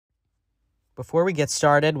Before we get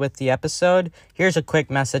started with the episode, here's a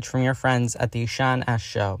quick message from your friends at the Ishaan S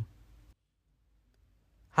Show.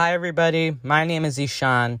 Hi everybody, my name is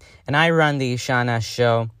Ishaan, and I run the Ishaan S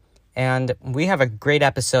Show, and we have a great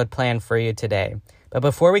episode planned for you today. But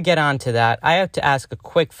before we get on to that, I have to ask a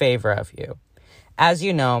quick favor of you. As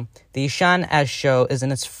you know, the Ishaan S Show is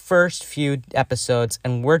in its first few episodes,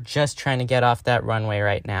 and we're just trying to get off that runway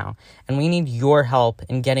right now. And we need your help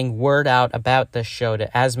in getting word out about this show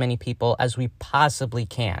to as many people as we possibly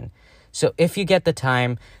can. So if you get the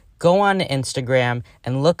time, go on Instagram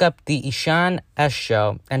and look up the Ishaan S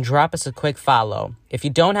Show and drop us a quick follow. If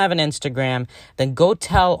you don't have an Instagram, then go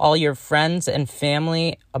tell all your friends and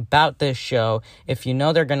family about this show if you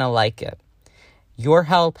know they're going to like it. Your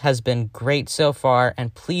help has been great so far,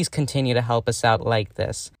 and please continue to help us out like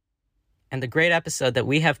this. And the great episode that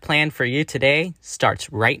we have planned for you today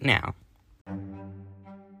starts right now.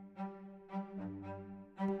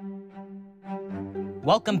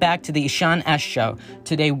 Welcome back to the Ishaan S Show.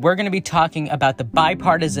 Today we're going to be talking about the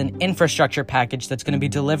bipartisan infrastructure package that's going to be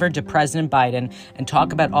delivered to President Biden and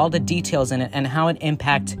talk about all the details in it and how it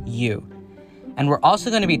impacts you. And we're also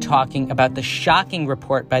going to be talking about the shocking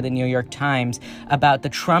report by the New York Times about the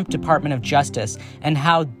Trump Department of Justice and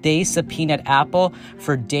how they subpoenaed Apple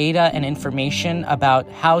for data and information about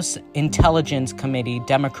House Intelligence Committee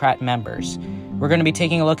Democrat members. We're going to be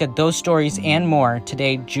taking a look at those stories and more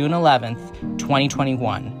today, June 11th,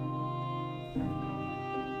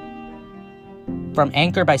 2021. From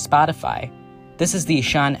Anchor by Spotify, this is the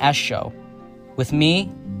Ishaan S Show. With me,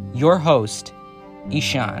 your host,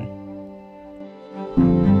 Ishaan.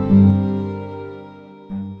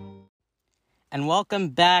 And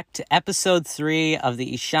welcome back to episode 3 of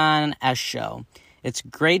the Ishaan S Show. It's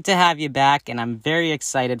great to have you back, and I'm very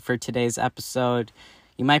excited for today's episode.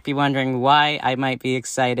 You might be wondering why I might be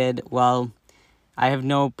excited. Well, I have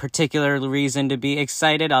no particular reason to be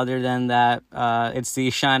excited other than that it's the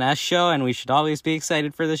Ishaan S Show, and we should always be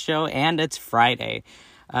excited for the show, and it's Friday.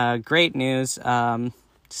 Great news.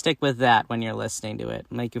 Stick with that when you're listening to it.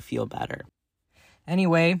 Make you feel better.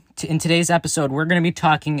 Anyway, in today's episode, we're going to be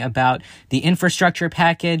talking about the infrastructure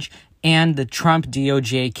package and the Trump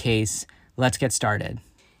DOJ case. Let's get started.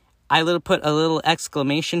 I put a little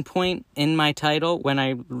exclamation point in my title when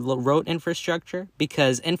I wrote infrastructure,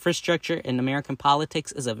 because infrastructure in American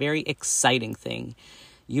politics is a very exciting thing.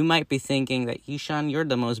 You might be thinking that, Ishaan, you're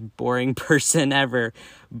the most boring person ever,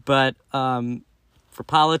 but for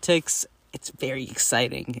politics, it's very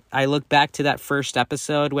exciting. I look back to that first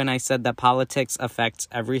episode when I said that politics affects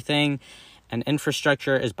everything, and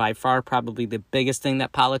infrastructure is by far probably the biggest thing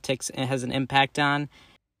that politics has an impact on.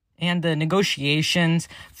 And the negotiations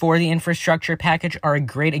for the infrastructure package are a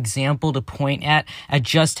great example to point at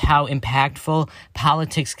just how impactful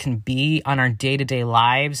politics can be on our day-to-day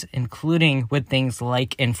lives, including with things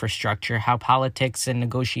like infrastructure, how politics and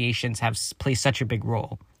negotiations play such a big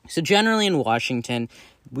role. So generally in Washington,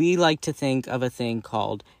 we like to think of a thing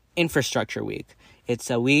called Infrastructure Week. It's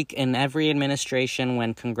a week in every administration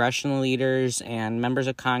when congressional leaders and members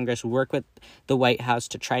of Congress work with the White House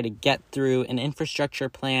to try to get through an infrastructure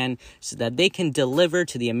plan so that they can deliver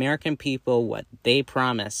to the American people what they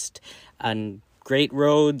promised. On great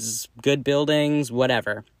roads, good buildings,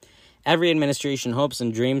 whatever. Every administration hopes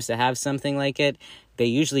and dreams to have something like it. They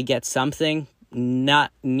usually get something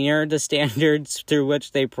not near the standards through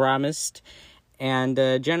which they promised. And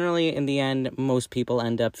generally, in the end, most people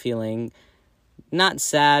end up feeling not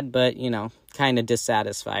sad, but, kind of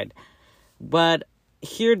dissatisfied. But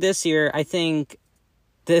here this year, I think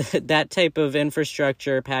that type of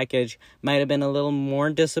infrastructure package might have been a little more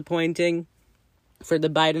disappointing for the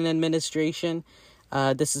Biden administration.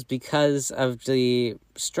 This is because of the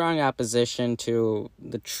strong opposition to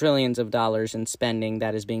the trillions of dollars in spending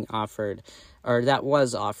that is being offered, or that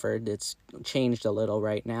was offered. It's changed a little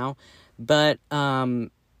right now. But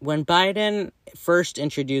when Biden first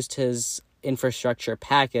introduced his infrastructure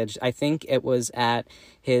package, I think it was at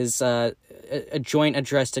his a joint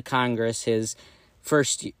address to Congress, his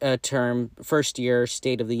first year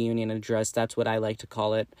State of the Union address. That's what I like to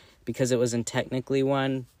call it, because it wasn't technically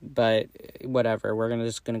one, but whatever, we're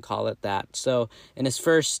just going to call it that. So in his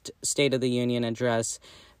first State of the Union address,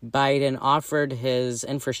 Biden offered his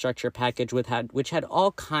infrastructure package which had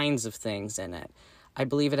all kinds of things in it. I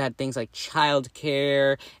believe it had things like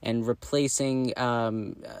childcare and replacing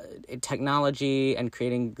technology and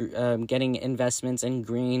getting investments in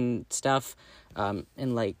green stuff, and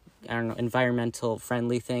environmental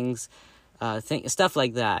friendly things, stuff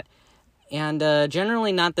like that. And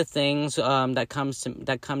generally not the things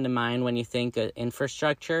that come to mind when you think of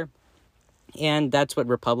infrastructure. And that's what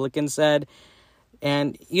Republicans said.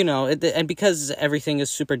 And, and because everything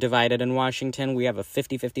is super divided in Washington, we have a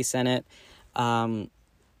 50-50 Senate.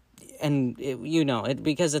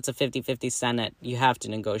 Because it's a 50-50 Senate, you have to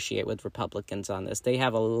negotiate with Republicans on this. They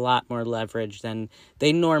have a lot more leverage than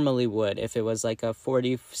they normally would if it was like a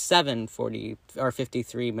 47-40 or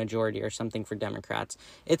 53 majority or something for Democrats.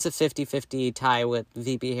 It's a 50-50 tie with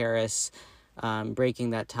VP Harris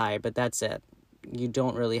breaking that tie, but that's it. You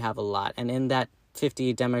don't really have a lot. And in that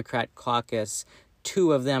 50 Democrat caucus,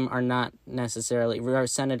 two of them are not necessarily, our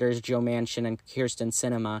Senators Joe Manchin and Kyrsten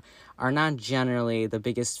Sinema are not generally the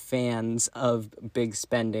biggest fans of big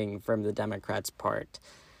spending from the Democrats' part.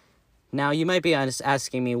 Now, you might be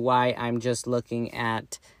asking me why I'm just looking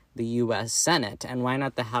at the U.S. Senate and why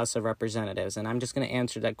not the House of Representatives, and I'm just going to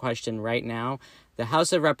answer that question right now. The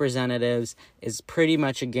House of Representatives is pretty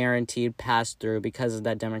much a guaranteed pass-through because of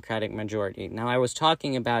that Democratic majority. Now, I was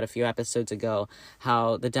talking about a few episodes ago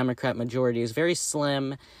how the Democrat majority is very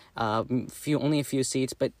slim, only a few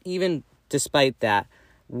seats, but even despite that,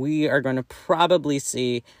 we are going to probably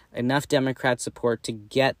see enough Democrat support to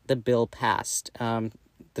get the bill passed.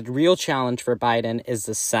 The real challenge for Biden is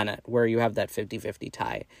the Senate, where you have that 50-50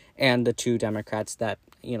 tie, and the two Democrats that,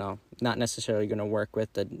 not necessarily going to work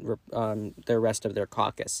with the rest of their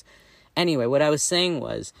caucus. Anyway, what I was saying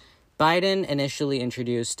was Biden initially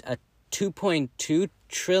introduced a $2.2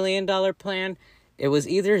 trillion plan. It was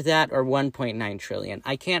either that or $1.9 trillion.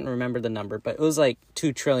 I can't remember the number, but it was like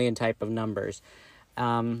 $2 trillion type of numbers.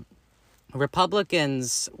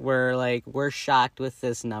 Republicans were like, we're shocked with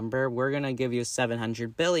this number. We're going to give you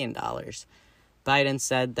 $700 billion. Biden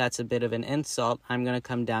said that's a bit of an insult. I'm going to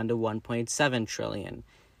come down to $1.7 trillion.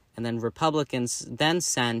 And then Republicans then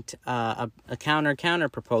sent a counter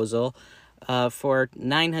proposal for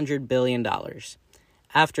 $900 billion.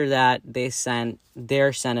 After that, they sent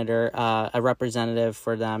their senator, a representative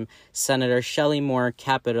for them, Senator Shelley Moore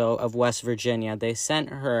Capito of West Virginia. They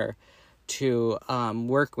sent her to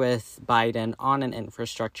work with Biden on an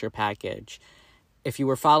infrastructure package. If you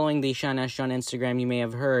were following the Ishaan S on Instagram, you may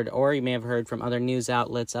have heard from other news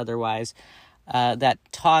outlets otherwise, that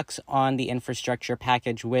talks on the infrastructure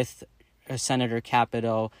package with Senator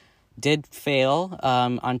Capito did fail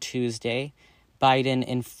on Tuesday. Biden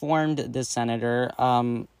informed the senator,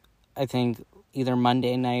 I think either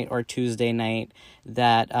Monday night or Tuesday night,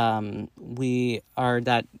 that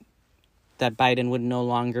that Biden would no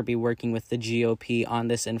longer be working with the GOP on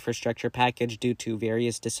this infrastructure package due to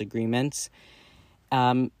various disagreements.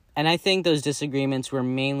 And I think those disagreements were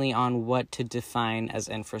mainly on what to define as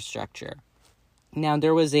infrastructure. Now,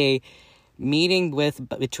 there was a meeting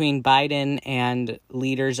between Biden and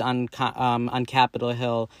leaders on Capitol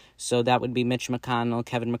Hill. So that would be Mitch McConnell,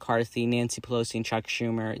 Kevin McCarthy, Nancy Pelosi, and Chuck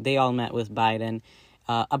Schumer. They all met with Biden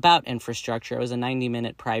about infrastructure. It was a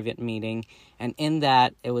 90-minute private meeting. And in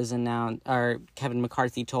that, it was announced, or Kevin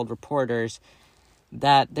McCarthy told reporters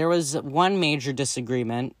that there was one major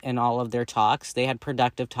disagreement in all of their talks. They had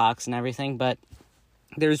productive talks and everything, but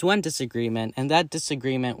there's one disagreement, and that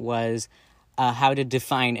disagreement was how to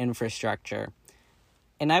define infrastructure.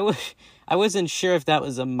 And I wasn't sure if that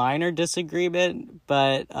was a minor disagreement,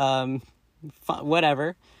 but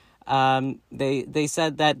whatever. They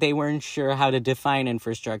said that they weren't sure how to define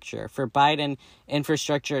infrastructure. For Biden,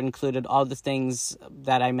 infrastructure included all the things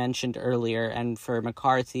that I mentioned earlier, and for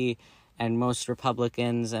McCarthy and most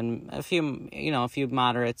Republicans and a few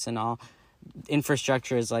moderates and all,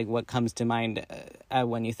 infrastructure is like what comes to mind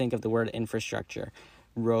when you think of the word infrastructure: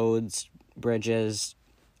 roads, bridges,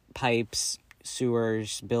 pipes,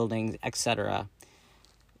 sewers, buildings, etc.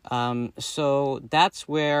 So that's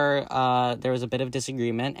where there was a bit of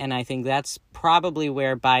disagreement, and I think that's probably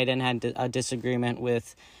where Biden had a disagreement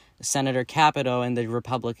with Senator Capito and the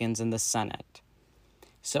Republicans in the Senate.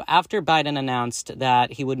 So after Biden announced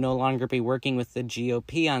that he would no longer be working with the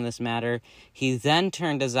GOP on this matter, he then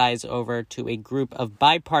turned his eyes over to a group of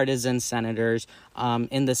bipartisan senators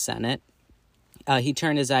in the Senate. He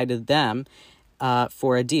turned his eye to them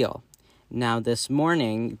for a deal. Now, this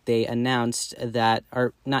morning, they announced that,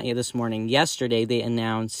 or not yet this morning, yesterday, they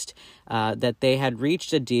announced that they had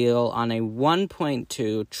reached a deal on a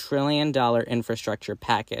 $1.2 trillion infrastructure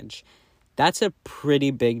package. That's a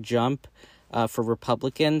pretty big jump for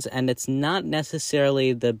Republicans, and it's not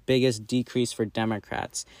necessarily the biggest decrease for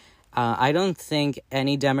Democrats. I don't think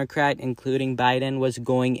any Democrat, including Biden, was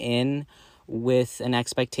going in with an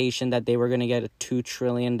expectation that they were going to get a $2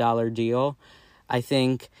 trillion deal. I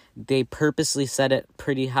think they purposely set it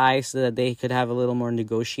pretty high so that they could have a little more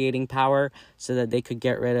negotiating power, so that they could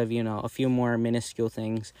get rid of, a few more minuscule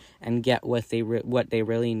things and get what they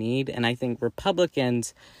really need. And I think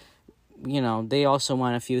Republicans they also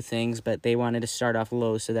want a few things, but they wanted to start off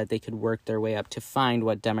low so that they could work their way up to find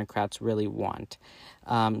what Democrats really want.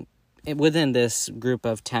 Within this group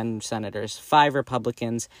of 10 senators, 5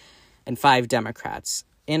 Republicans and 5 Democrats.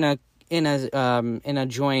 In a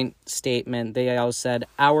joint statement, they all said,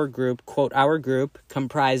 our group, quote, our group,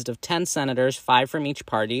 comprised of 10 senators, 5 from each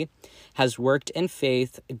party, has worked in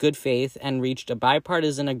good faith, and reached a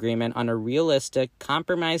bipartisan agreement on a realistic,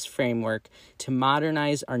 compromise framework to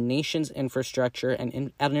modernize our nation's infrastructure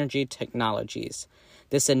and energy technologies.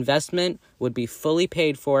 This investment would be fully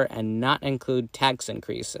paid for and not include tax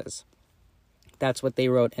increases. That's what they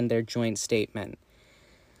wrote in their joint statement.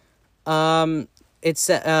 It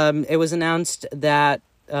was announced that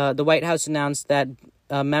the White House announced that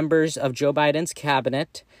members of Joe Biden's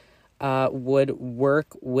cabinet would work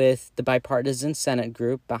with the bipartisan Senate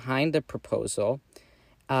group behind the proposal.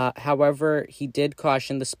 However,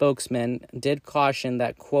 the spokesman did caution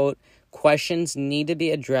that, quote, questions need to be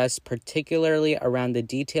addressed, particularly around the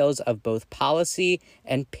details of both policy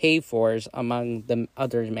and pay-fors, among the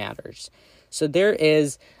other matters. So there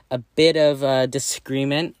is a bit of a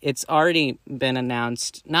disagreement. It's already been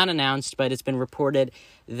not announced, but it's been reported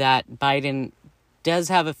that Biden does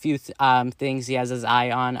have a few things he has his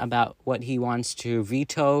eye on about what he wants to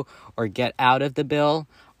veto or get out of the bill,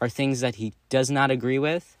 or things that he does not agree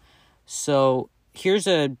with. So here's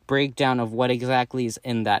a breakdown of what exactly is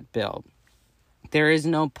in that bill.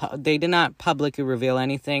 They did not publicly reveal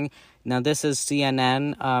anything. Now, this is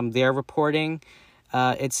CNN, they're reporting.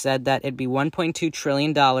 It said that it'd be $1.2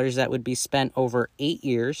 trillion that would be spent over 8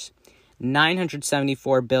 years.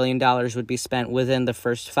 $974 billion would be spent within the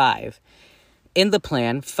first 5. In the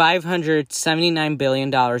plan, $579 billion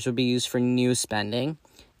would be used for new spending,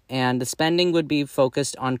 and the spending would be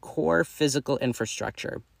focused on core physical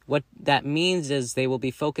infrastructure. What that means is they will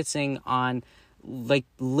be focusing on, like,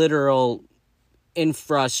 literal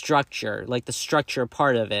infrastructure, like the structure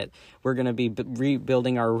part of it. We're going to be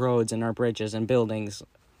rebuilding our roads and our bridges and buildings,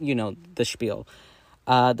 the spiel.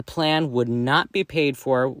 The plan would not be paid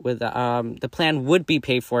for without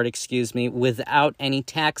any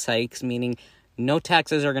tax hikes, meaning no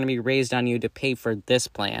taxes are going to be raised on you to pay for this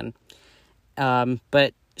plan.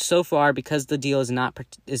 But so far, because the deal is not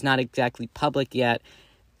exactly public yet,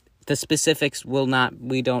 the specifics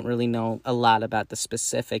we don't really know a lot about the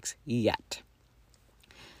specifics yet.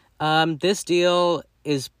 This deal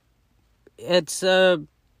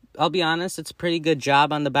I'll be honest, it's a pretty good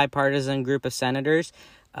job on the bipartisan group of senators.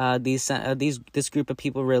 This group of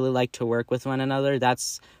people really like to work with one another.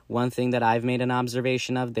 That's one thing that I've made an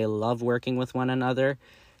observation of. They love working with one another.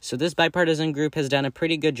 So this bipartisan group has done a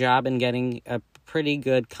pretty good job in getting a pretty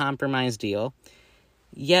good compromise deal.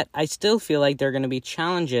 Yet I still feel like there are going to be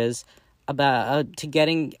challenges to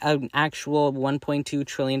getting an actual $1.2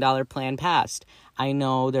 trillion plan passed. I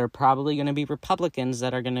know there are probably going to be Republicans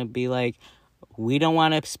that are going to be like, we don't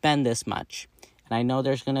want to spend this much. And I know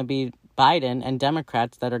there's going to be Biden and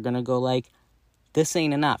Democrats that are going to go like, this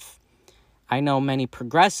ain't enough. I know many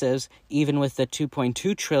progressives, even with the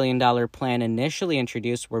 $2.2 trillion plan initially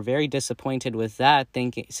introduced, were very disappointed with that,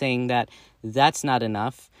 saying that that's not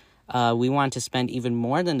enough. We want to spend even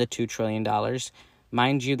more than the $2 trillion.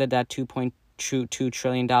 Mind you that $2.2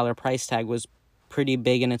 trillion price tag was pretty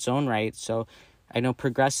big in its own right. So I know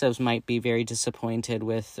progressives might be very disappointed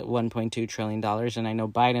with $1.2 trillion, and I know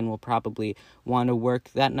Biden will probably want to work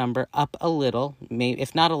that number up a little, maybe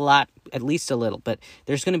if not a lot, at least a little, but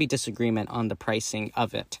there's going to be disagreement on the pricing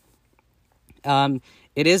of it.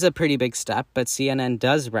 It is a pretty big step, but CNN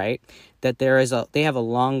does write that they have a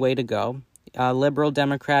long way to go. Liberal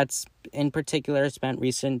Democrats, in particular, spent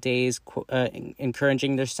recent days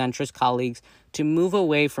encouraging their centrist colleagues to move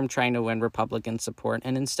away from trying to win Republican support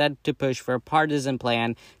and instead to push for a partisan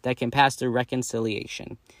plan that can pass through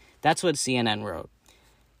reconciliation. That's what CNN wrote.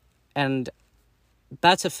 And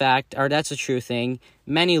that's a fact, or that's a true thing.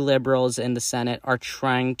 Many liberals in the Senate are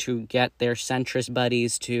trying to get their centrist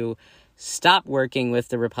buddies to stop working with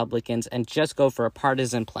the Republicans and just go for a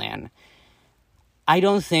partisan plan. I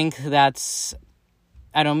don't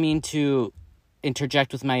mean to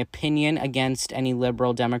interject with my opinion against any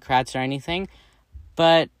liberal Democrats or anything,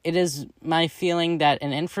 but it is my feeling that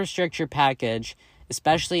an infrastructure package,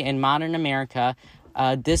 especially in modern America,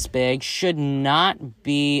 this big, should not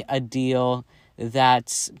be a deal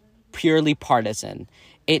that's purely partisan.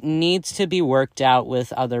 It needs to be worked out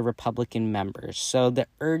with other Republican members. So the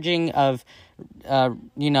urging of,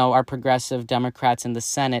 our progressive Democrats in the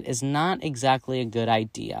Senate is not exactly a good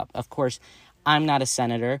idea. Of course, I'm not a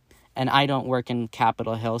senator, and I don't work in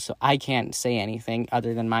Capitol Hill, so I can't say anything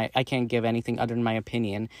I can't give anything other than my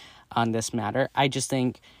opinion on this matter. I just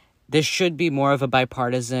think this should be more of a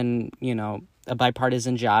bipartisan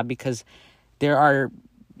job, because there are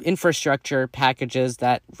infrastructure packages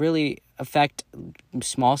that really affect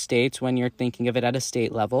small states when you're thinking of it at a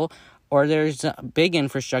state level, or there's big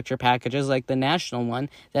infrastructure packages like the national one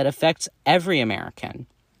that affects every American.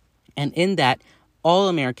 And in that, all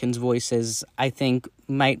Americans' voices, I think,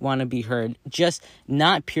 might want to be heard, just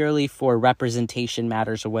not purely for representation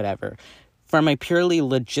matters or whatever. From a purely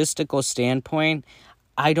logistical standpoint,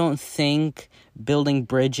 I don't think building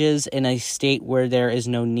bridges in a state where there is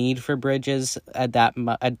no need for bridges at that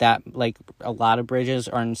like a lot of bridges,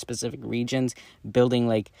 or in specific regions, building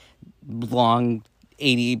like long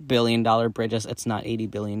 $80 billion bridges. It's not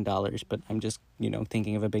 $80 billion, but I'm just,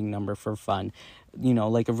 thinking of a big number for fun.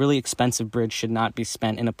 Like a really expensive bridge should not be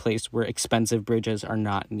spent in a place where expensive bridges are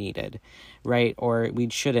not needed, right? Or we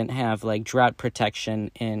shouldn't have like drought protection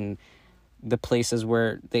in the places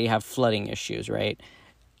where they have flooding issues, right?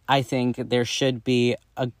 I think there should be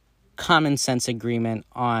a common sense agreement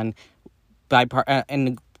on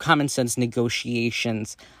and common sense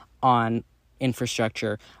negotiations on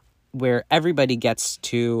infrastructure, where everybody gets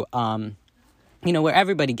to,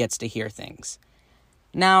 hear things.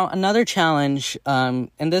 Now, another challenge, and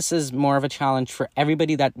this is more of a challenge for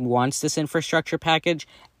everybody that wants this infrastructure package.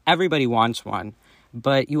 Everybody wants one,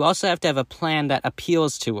 but you also have to have a plan that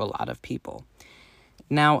appeals to a lot of people.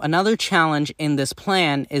 Now, another challenge in this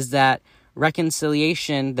plan is that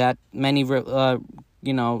reconciliation that many,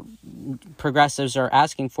 progressives are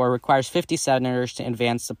asking for requires 50 senators to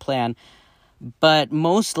advance the plan. But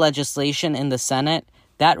most legislation in the Senate,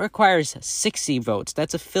 that requires 60 votes.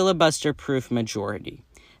 That's a filibuster-proof majority.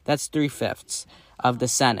 That's 3/5 of the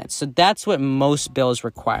Senate. So that's what most bills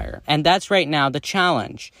require. And that's right now the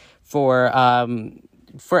challenge for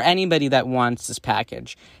anybody that wants this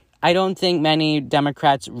package. I don't think many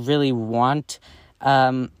Democrats really want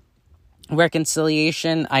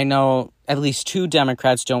reconciliation. I know at least 2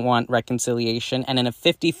 Democrats don't want reconciliation. And in a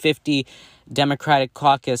 50-50 Democratic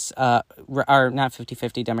caucus, a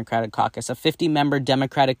 50-member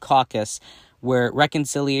Democratic caucus where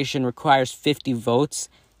reconciliation requires 50 votes,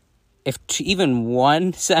 if even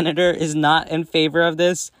one senator is not in favor of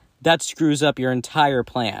this, that screws up your entire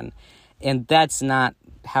plan. And that's not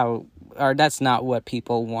what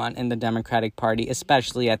people want in the Democratic Party,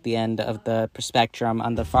 especially at the end of the spectrum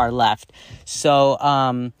on the far left.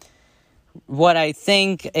 So, what I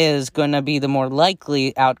think is going to be the more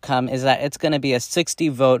likely outcome is that it's going to be a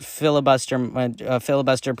 60-vote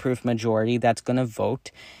filibuster-proof majority that's going to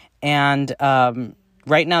vote. And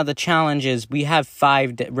right now the challenge is we have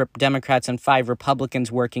 5 Democrats and 5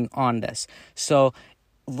 Republicans working on this. So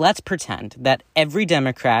let's pretend that every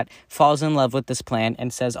Democrat falls in love with this plan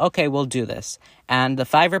and says, okay, we'll do this. And the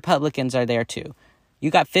 5 Republicans are there too. You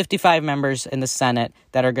got 55 members in the Senate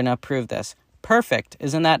that are going to approve this. Perfect.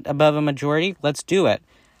 Isn't that above a majority? Let's do it.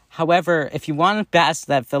 However, if you want to pass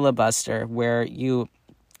that filibuster where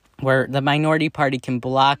the minority party can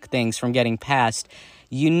block things from getting passed,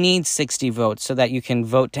 you need 60 votes so that you can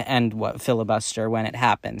vote to end filibuster when it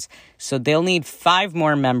happens. So they'll need 5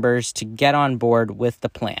 more members to get on board with the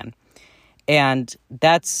plan. And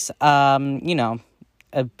that's, a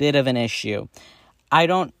bit of an issue. I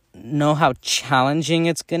don't know how challenging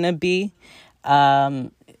it's going to be.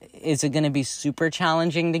 Is it going to be super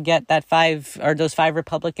challenging to get those 5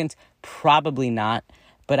 Republicans? Probably not.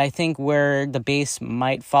 But I think where the base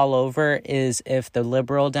might fall over is if the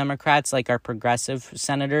liberal Democrats, like our progressive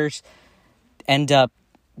senators, end up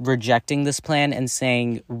rejecting this plan and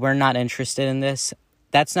saying, we're not interested in this.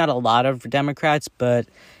 That's not a lot of Democrats, but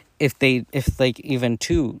if even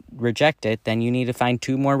 2 reject it, then you need to find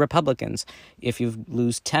 2 more Republicans. If you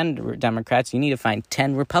lose 10 Democrats, you need to find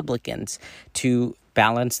 10 Republicans to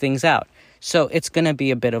balance things out. So it's going to be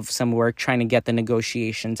a bit of some work trying to get the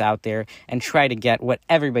negotiations out there and try to get what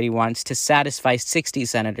everybody wants to satisfy 60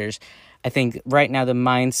 senators. I think right now the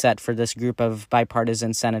mindset for this group of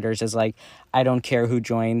bipartisan senators is like, I don't care who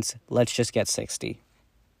joins, let's just get 60.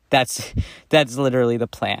 That's literally the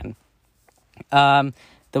plan. The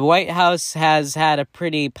White House has had a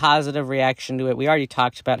pretty positive reaction to it. We already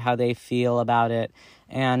talked about how they feel about it,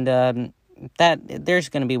 and that there's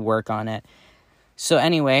going to be work on it. So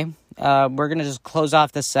anyway, we're going to just close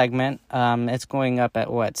off this segment. It's going up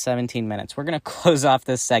at, 17 minutes. We're going to close off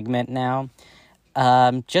this segment now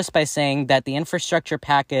just by saying that the infrastructure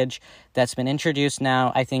package that's been introduced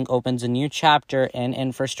now, I think, opens a new chapter in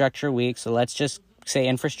Infrastructure Week. So let's just say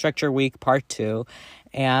Infrastructure Week Part 2.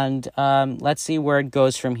 And let's see where it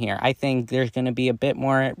goes from here. I think there's going to be a bit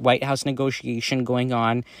more White House negotiation going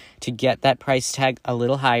on to get that price tag a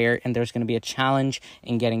little higher, and there's going to be a challenge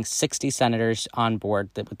in getting 60 senators on board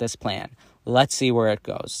with this plan. Let's see where it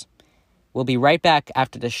goes. We'll be right back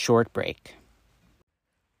after this short break.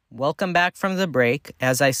 Welcome back from the break.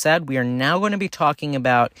 As I said, we are now going to be talking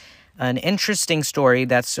about an interesting story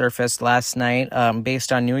that surfaced last night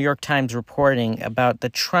based on New York Times reporting about the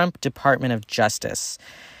Trump Department of Justice.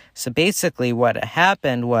 So basically what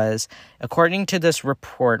happened was, according to this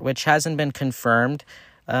report, which hasn't been confirmed,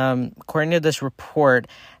 according to this report,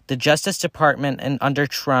 the Justice Department and under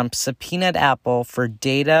Trump subpoenaed Apple for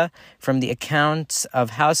data from the accounts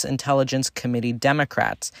of House Intelligence Committee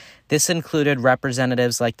Democrats. This included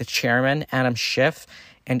representatives like the chairman, Adam Schiff,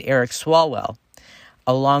 and Eric Swalwell,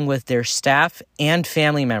 along with their staff and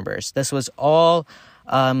family members. This was all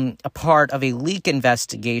a part of a leak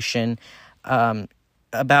investigation in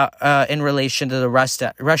relation to the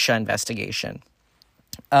Russia investigation.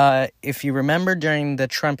 If you remember, during the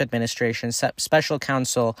Trump administration, Special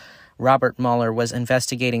Counsel Robert Mueller was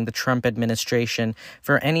investigating the Trump administration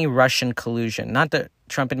for any Russian collusion. Not the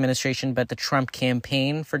Trump administration, but the Trump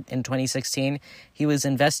campaign in 2016. He was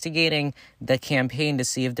investigating the campaign to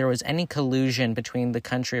see if there was any collusion between the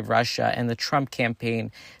country of Russia and the Trump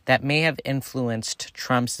campaign that may have influenced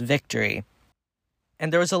Trump's victory.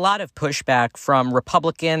 And there was a lot of pushback from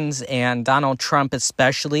Republicans and Donald Trump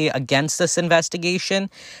especially against this investigation.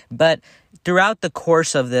 But throughout the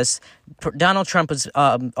course of this, Donald Trump was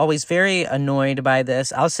always very annoyed by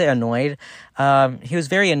this. I'll say annoyed. He was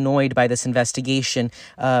very annoyed by this investigation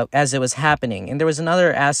as it was happening. And there was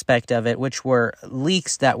another aspect of it, which were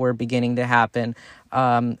leaks that were beginning to happen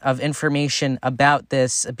of information about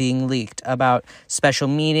this being leaked, about special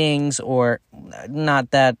meetings, or not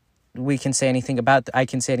that I can say anything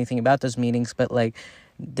about those meetings, but like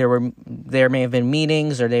there may have been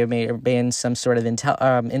meetings, or there may have been some sort of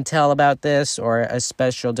intel about this, or a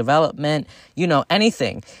special development,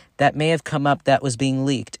 anything that may have come up that was being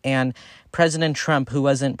leaked. And President Trump, who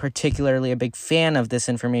wasn't particularly a big fan of this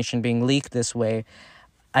information being leaked this way,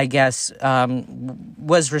 I guess,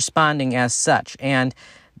 was responding as such. And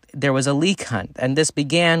there was a leak hunt, and this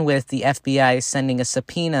began with the FBI sending a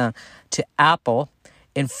subpoena to Apple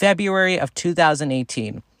in February of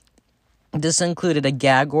 2018. This included a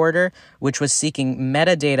gag order, which was seeking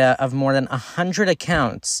metadata of more than 100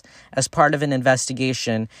 accounts as part of an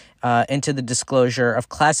investigation into the disclosure of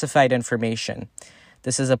classified information.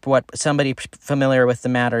 This is what somebody familiar with the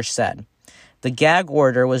matter said. The gag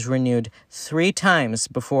order was renewed 3 times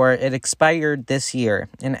before it expired this year,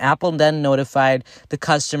 and Apple then notified the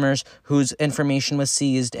customers whose information was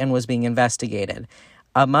seized and was being investigated.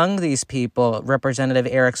 Among these people, Representative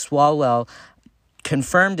Eric Swalwell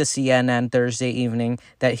confirmed to CNN Thursday evening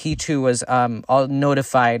that he too was all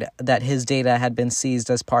notified that his data had been seized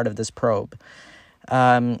as part of this probe.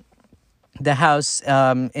 The House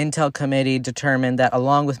Intel Committee determined that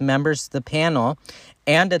along with members of the panel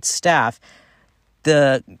and its staff,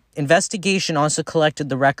 the investigation also collected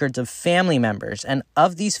the records of family members, and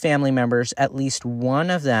of these family members, at least one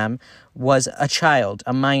of them was a child,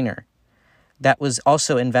 a minor, that was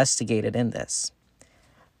also investigated in this.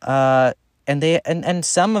 And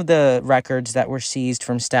some of the records that were seized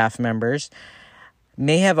from staff members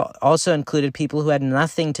may have also included people who had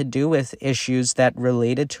nothing to do with issues that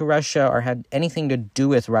related to Russia or had anything to do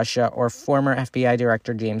with Russia, or former FBI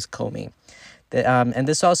Director James Comey. And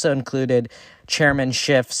this also included Chairman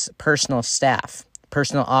Schiff's personal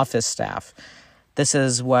office staff. This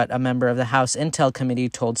is what a member of the House Intel Committee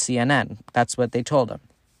told CNN. That's what they told him.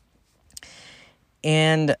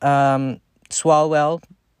 And Swalwell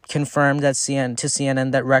confirmed to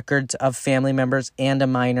CNN that records of family members and a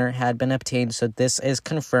minor had been obtained. So this is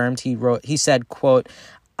confirmed. He said, quote,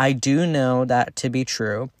 "I do know that to be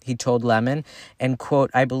true," he told Lemon, and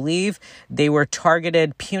quote, "I believe they were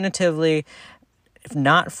targeted punitively,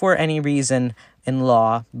 not for any reason in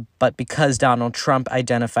law, but because Donald Trump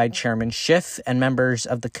identified Chairman Schiff and members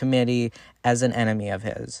of the committee as an enemy of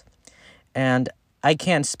his." And I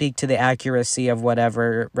can't speak to the accuracy of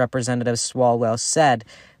whatever Representative Swalwell said,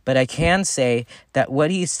 but I can say that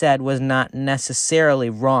what he said was not necessarily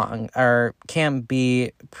wrong, or can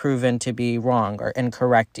be proven to be wrong or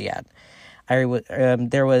incorrect yet.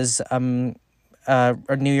 There was a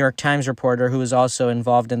New York Times reporter who was also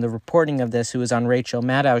involved in the reporting of this, who was on Rachel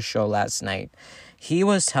Maddow's show last night. He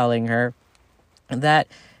was telling her that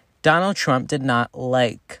Donald Trump did not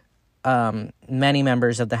like many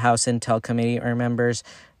members of the House Intel Committee, or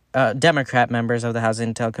Democrat members of the House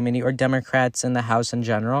Intel Committee, or Democrats in the House in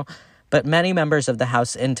general, but many members of the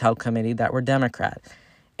House Intel Committee that were Democrat.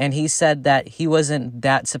 And he said that he wasn't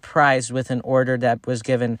that surprised with an order that was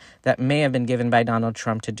given, that may have been given by Donald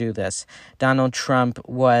Trump to do this. Donald Trump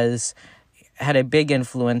had a big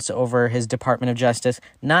influence over his Department of Justice,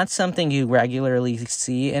 not something you regularly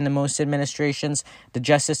see in most administrations. The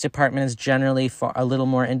Justice Department is generally a little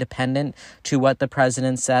more independent to what the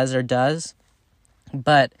president says or does.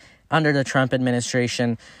 But under the Trump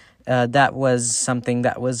administration, that was something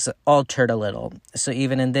that was altered a little. So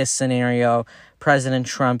even in this scenario, President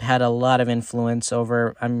Trump had a lot of influence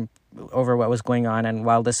over what was going on. And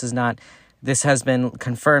while this has been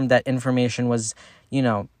confirmed that information was,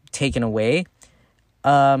 taken away.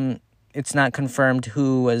 It's not confirmed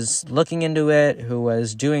who was looking into it, who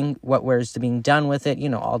was doing what was being done with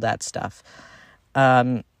it, all that stuff.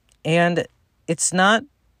 And it's not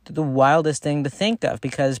the wildest thing to think of,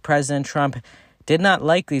 because President Trump did not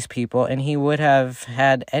like these people, and he would have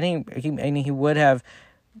if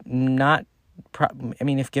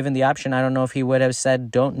given the option, I don't know if he would have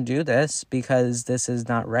said, don't do this because this is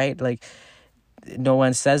not right. Like, no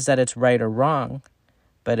one says that it's right or wrong,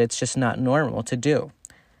 but it's just not normal to do.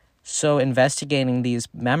 So investigating these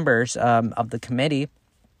members of the committee,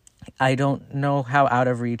 I don't know how out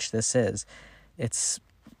of reach this is. It's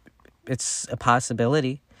a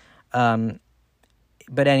possibility. But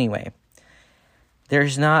anyway,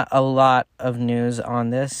 there's not a lot of news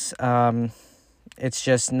on this.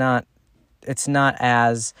 It's not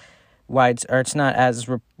as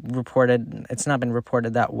reported. It's not been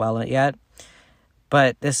reported that well yet.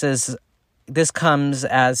 But this comes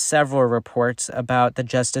as several reports about the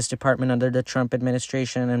Justice Department under the Trump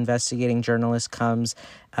administration investigating journalists comes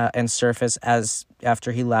and surface as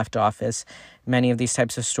after he left office. Many of these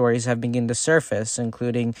types of stories have begun to surface,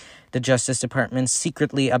 including the Justice Department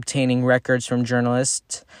secretly obtaining records from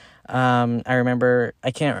journalists. I remember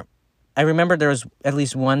there was at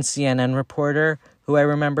least one CNN reporter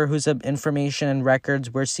whose information and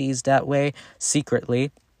records were seized that way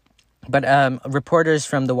secretly. But reporters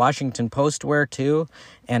from the Washington Post were too,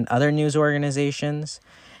 and other news organizations,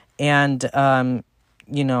 and it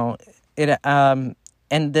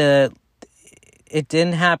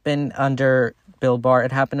didn't happen under Bill Barr.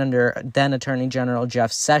 It happened under then Attorney General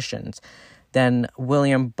Jeff Sessions. Then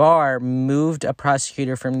William Barr moved a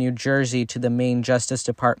prosecutor from New Jersey to the Maine Justice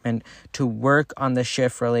Department to work on the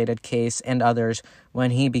Schiff-related case and others when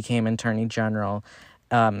he became Attorney General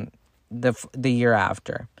the year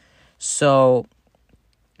after. So,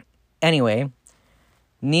 anyway,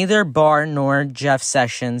 neither Barr nor Jeff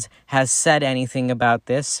Sessions has said anything about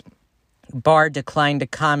this. Barr declined to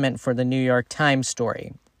comment for the New York Times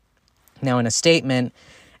story. Now, in a statement,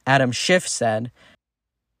 Adam Schiff said,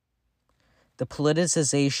 "The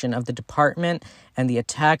politicization of the department and the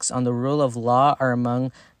attacks on the rule of law are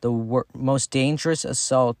among the most dangerous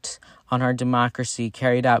assaults on our democracy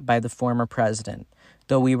carried out by the former president.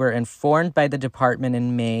 Though we were informed by the department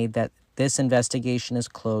in May that this investigation is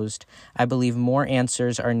closed, I believe more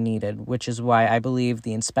answers are needed, which is why I believe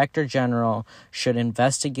the Inspector General should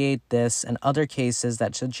investigate this and other cases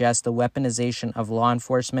that suggest the weaponization of law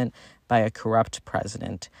enforcement by a corrupt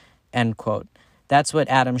president." End quote. That's what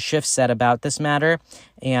Adam Schiff said about this matter.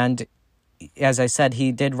 And as I said,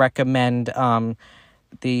 he did recommend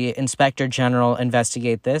the Inspector General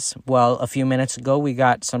investigate this. Well, a few minutes ago, we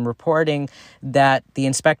got some reporting that the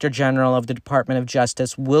Inspector General of the Department of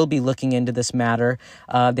Justice will be looking into this matter.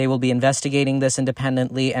 They will be investigating this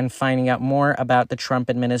independently and finding out more about the Trump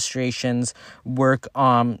administration's work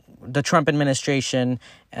on the Trump administration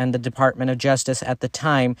and the Department of Justice at the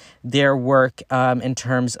time, their work in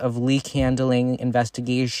terms of leak handling,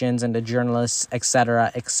 investigations into journalists,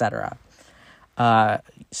 etc., etc.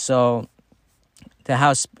 So the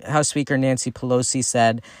House Speaker Nancy Pelosi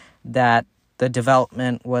said that the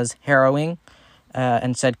development was harrowing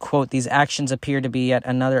and said, quote, "These actions appear to be yet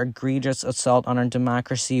another egregious assault on our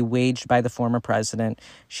democracy waged by the former president,"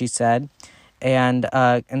 she said. And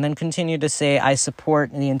then continued to say, "I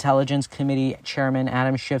support the Intelligence Committee Chairman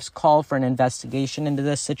Adam Schiff's call for an investigation into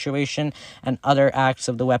this situation and other acts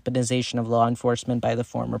of the weaponization of law enforcement by the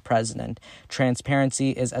former president.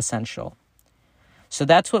 Transparency is essential." So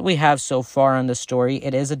that's what we have so far on the story.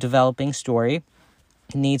 It is a developing story.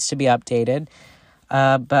 It needs to be updated.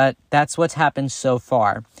 But that's what's happened so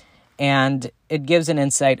far. And it gives an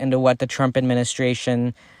insight into what the Trump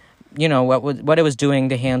administration, what it was doing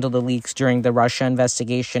to handle the leaks during the Russia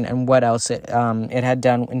investigation and what else it had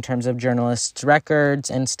done in terms of journalists' records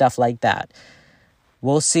and stuff like that.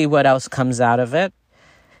 We'll see what else comes out of it.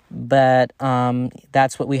 But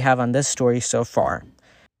that's what we have on this story so far.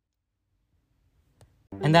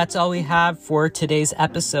 And that's all we have for today's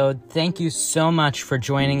episode. Thank you so much for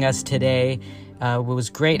joining us today. It was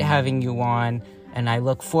great having you on, and I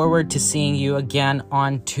look forward to seeing you again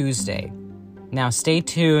on Tuesday. Now, stay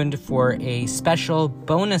tuned for a special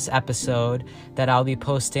bonus episode that I'll be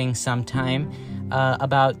posting sometime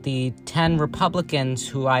about the 10 Republicans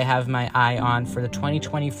who I have my eye on for the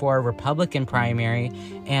 2024 Republican primary.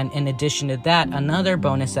 And in addition to that, another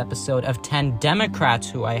bonus episode of 10 Democrats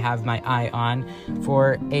who I have my eye on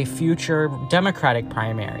for a future Democratic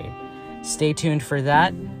primary. Stay tuned for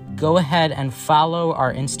that. Go ahead and follow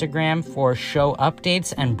our Instagram for show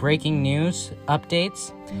updates and breaking news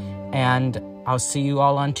updates. And I'll see you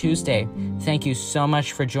all on Tuesday. Thank you so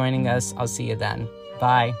much for joining us. I'll see you then.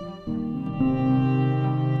 Bye.